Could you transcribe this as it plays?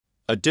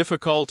A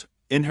difficult,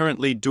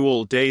 inherently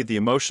dual day. The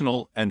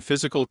emotional and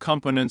physical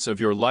components of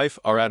your life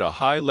are at a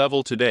high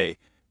level today,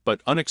 but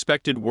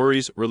unexpected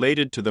worries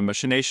related to the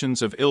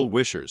machinations of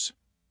ill-wishers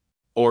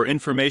or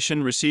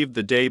information received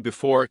the day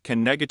before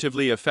can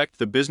negatively affect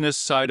the business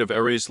side of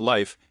Aries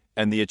life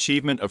and the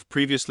achievement of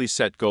previously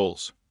set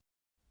goals.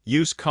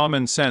 Use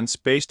common sense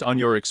based on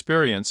your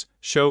experience,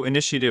 show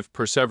initiative,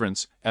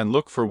 perseverance, and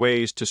look for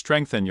ways to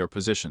strengthen your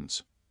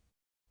positions.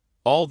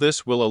 All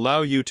this will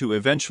allow you to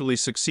eventually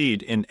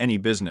succeed in any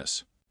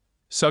business.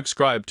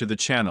 Subscribe to the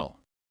channel.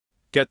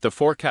 Get the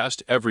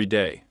forecast every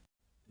day.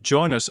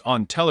 Join us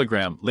on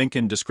Telegram, link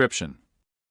in description.